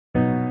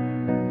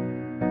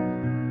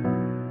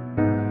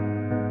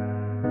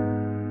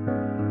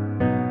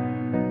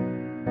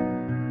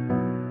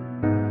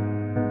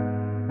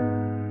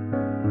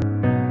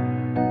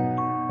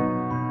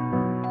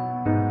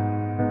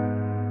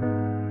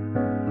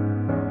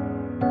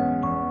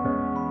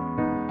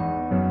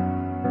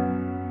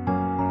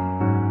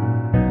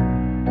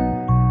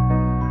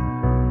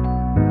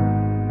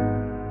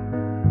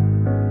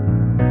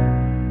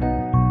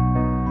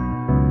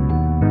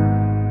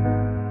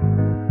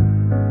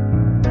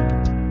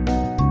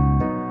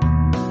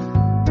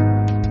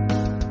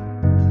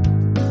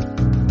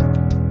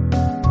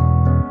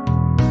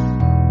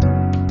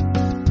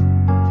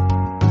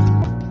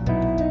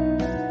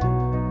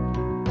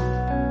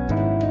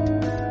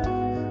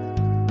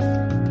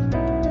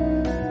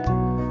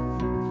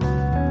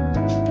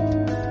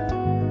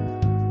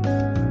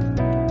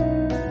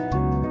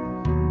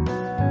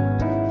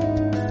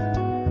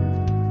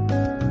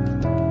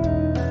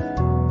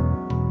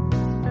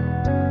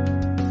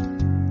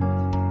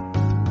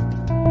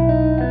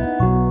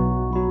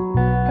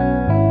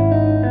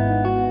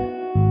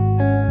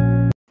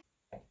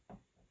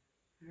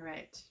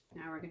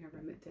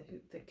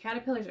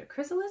caterpillars are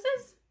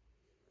chrysalises.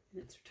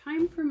 And it's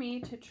time for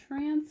me to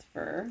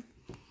transfer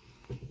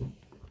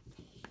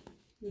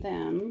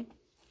them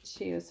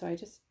to, so I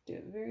just do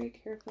it very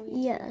carefully.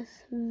 Yes,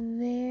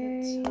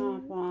 very. The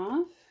top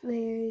off.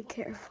 Very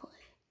carefully.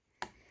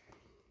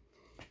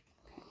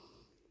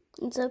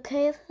 It's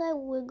okay if they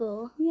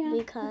wiggle,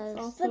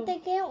 because but they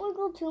can't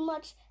wiggle too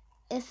much.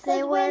 if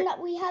they were,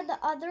 when we had the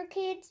other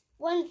kids,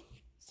 when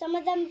some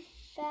of them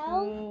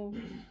fell,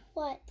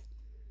 what?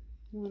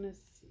 One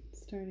is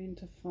starting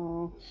to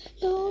fall.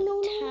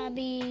 No.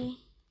 Tabby,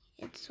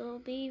 it will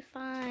be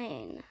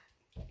fine.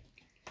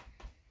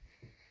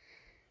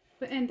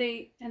 But and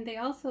they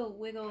also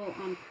wiggle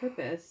on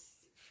purpose.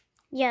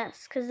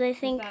 Yes, because they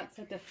think that's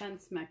a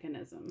defense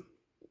mechanism.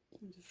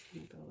 I'm just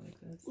gonna go like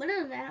this. What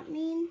does that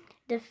mean?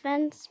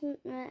 defense. I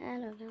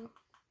don't know.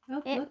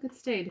 Oh, look, it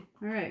stayed.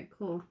 All right,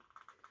 cool.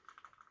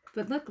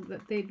 But look,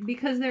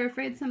 because they're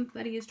afraid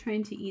somebody is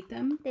trying to eat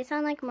them. They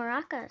sound like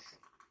maracas.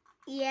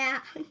 Yeah,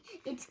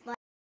 it's fun.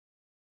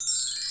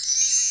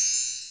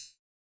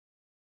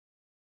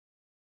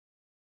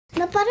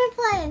 The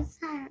butterfly is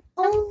hatched.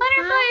 The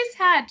butterfly is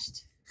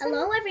hatched.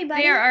 Hello,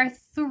 everybody. There are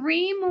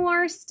 3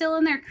 more still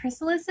in their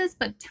chrysalises,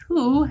 but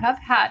 2 have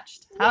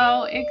hatched.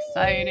 How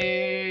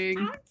exciting!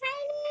 How exciting!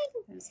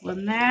 There's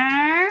one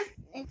there.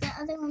 There's the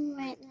other one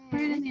right there.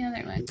 Where did the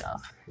other one go?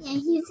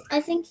 Yeah,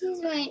 I think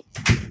he's right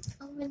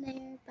over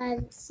there by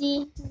the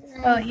sea.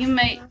 Oh, you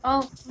might.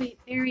 Oh, wait,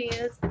 there he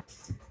is.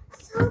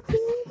 So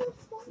beautiful.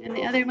 And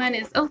the other one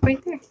is, oh,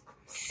 right there.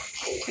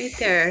 Right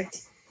there.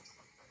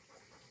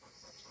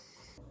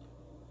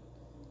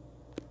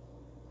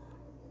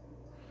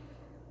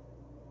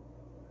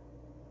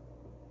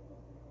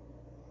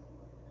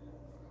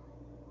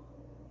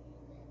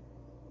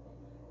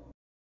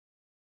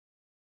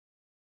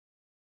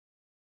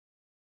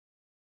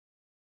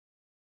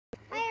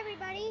 Hi,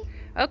 everybody.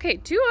 Okay,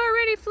 2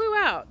 already flew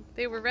out.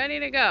 They were ready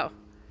to go.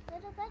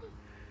 Little buddy.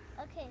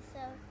 Okay,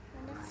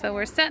 So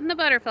we're setting the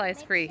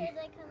butterflies free. Make sure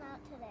they come out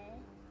today.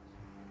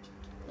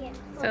 Yeah.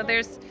 So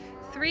there's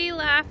 3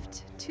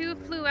 left. 2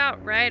 flew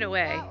out right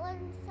away. That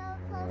one's so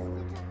close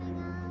to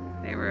coming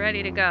out. They were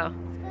ready to go.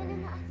 It's going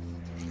in the opposite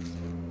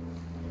direction.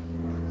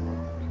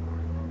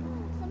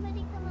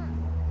 Somebody come up.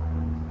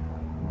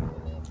 What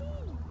are you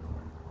doing?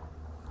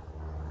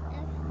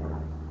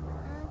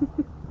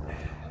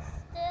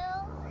 Still.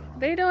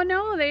 They don't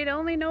know. They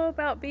only know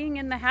about being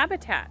in the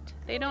habitat.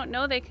 They don't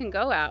know they can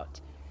go out.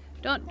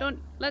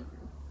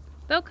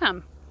 They'll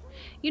come.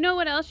 You know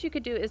what else you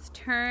could do is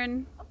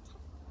turn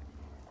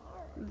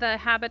the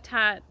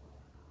habitat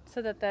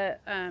so that the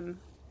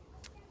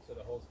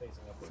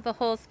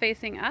hole's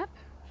facing up.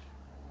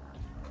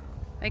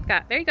 Like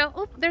that. There you go.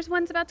 Oh, there's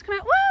one's about to come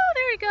out. Whoa,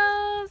 there he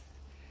goes.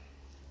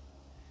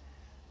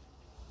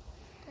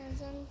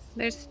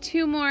 There's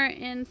 2 more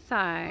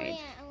inside. Oh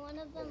yeah, and one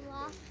of them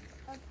lost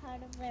a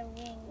part of their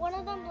wings. One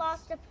of them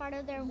lost a part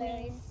of their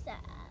wings. Sad.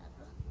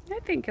 I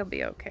think he'll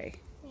be okay.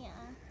 Yeah.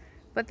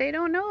 But they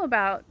don't know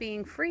about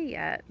being free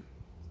yet.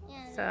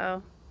 Yeah.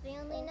 So. They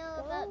only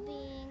know about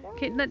being.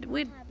 Okay,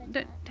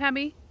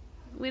 Tabby,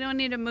 we don't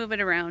need to move it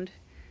around.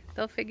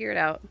 They'll figure it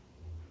out.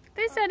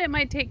 They said it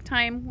might take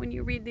time when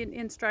you read the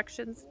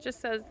instructions. It just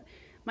says it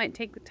might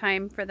take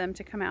time for them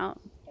to come out.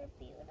 They're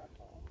beautiful.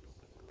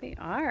 They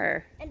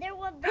are. And they're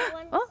one.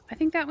 Oh, I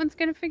think that one's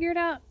gonna figure it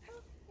out. Oh,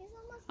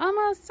 he's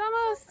Almost. So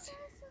close.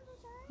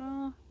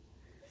 Oh.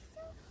 He's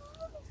so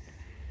close.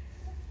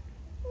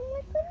 Oh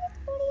my goodness,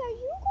 buddy, are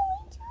you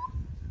going to?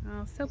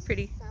 Oh, so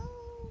pretty. So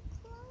close.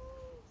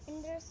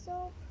 And they're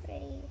so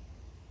pretty.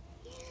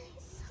 Yeah,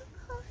 he's so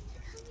close to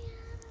coming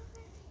out of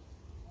it.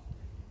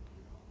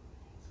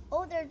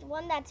 Oh, there's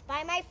one that's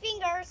by my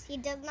fingers. He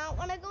does not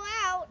want to go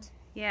out.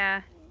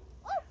 Yeah.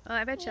 Oh,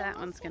 I bet you that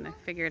one's gonna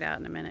figure it out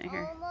in a minute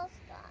here. Almost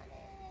got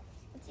it.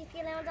 Let's see if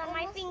he lands on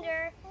my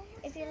finger.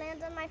 If he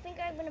lands on my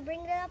finger, I'm gonna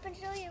bring it up and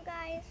show you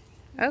guys.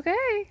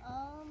 Okay.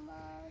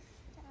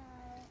 Almost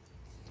out.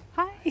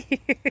 Hi.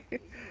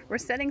 We're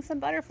setting some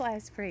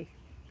butterflies free.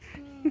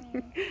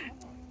 Almost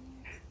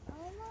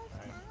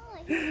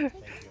out. It's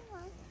taking a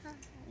long time.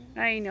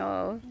 I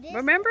know.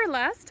 Remember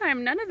last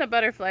time none of the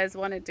butterflies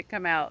wanted to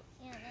come out.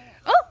 Yeah,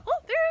 Oh,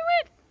 there he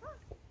went.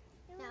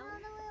 he went all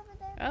the way over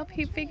there. Oh,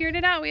 he figured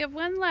it out. We have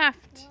 1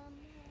 left.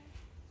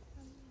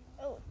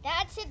 Oh,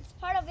 that's its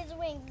part of his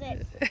wings.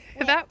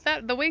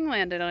 that the wing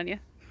landed on you.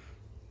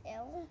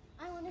 Ew.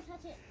 I want to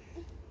touch it.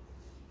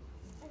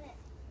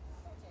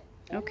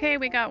 Okay,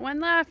 we got 1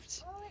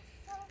 left. Oh, it's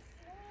so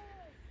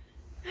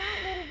smooth. Come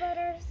on, little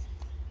butters.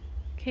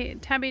 Okay,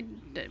 Tabby,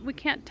 we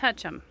can't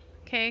touch them,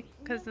 okay?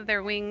 Because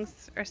their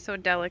wings are so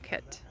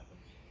delicate.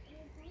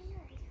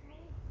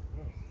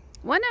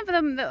 One of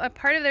them, a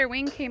part of their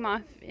wing came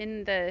off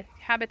in the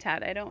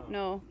habitat. I don't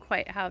know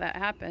quite how that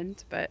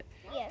happened, but...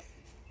 Yes.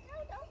 No,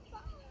 don't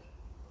fall.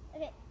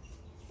 Okay,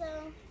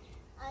 so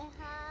I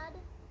had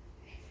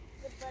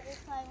the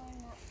butterfly wing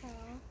that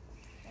fell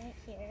right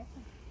here.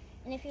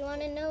 And if you want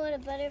to know what a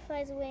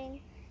butterfly's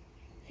wing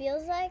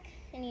feels like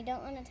and you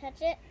don't want to touch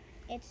it,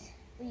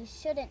 you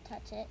shouldn't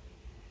touch it.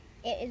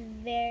 It is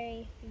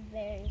very,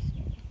 very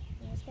smooth.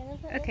 gonna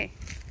put Okay.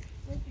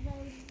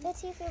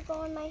 Let's see if it'll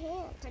go in my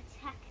hand.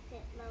 Protect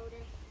it,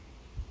 Lotus.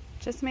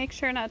 Just make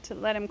sure not to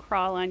let him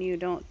crawl on you.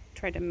 Don't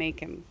try to make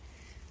him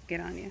get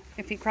on you.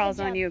 If he crawls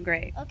on you,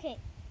 great. Okay.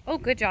 Oh,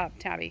 good job,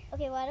 Tabby.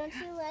 Okay, why don't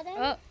you let him?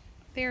 Oh,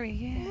 there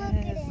he is. Look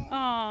at him.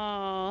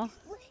 Aww.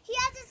 He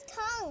has his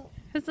tongue.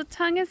 His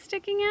tongue is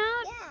sticking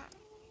out?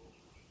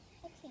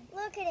 Yeah. Okay.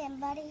 Look at him,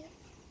 buddy.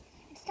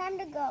 It's time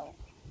to go.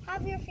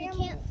 Have your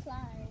family. He can't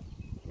fly.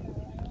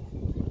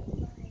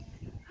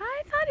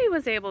 I thought he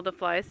was able to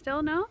fly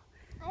still, no?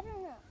 I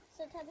don't know.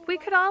 So Tubby, We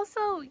could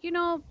also, you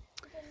know,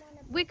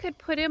 we could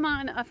put him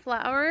on a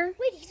flower.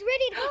 Wait, he's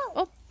ready to go.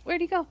 Oh,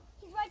 where'd he go?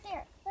 He's right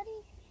there. Buddy.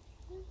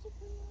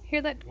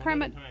 Here,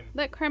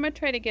 let Karma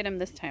try to get him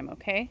this time,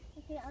 okay?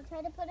 Okay, I'll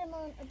try to put him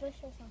on a bush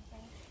or something.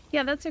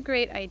 Yeah, that's a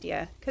great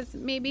idea. Because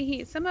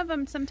maybe some of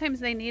them,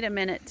 sometimes they need a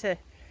minute to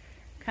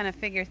kind of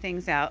figure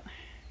things out.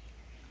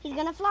 He's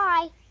gonna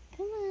fly.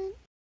 Come on.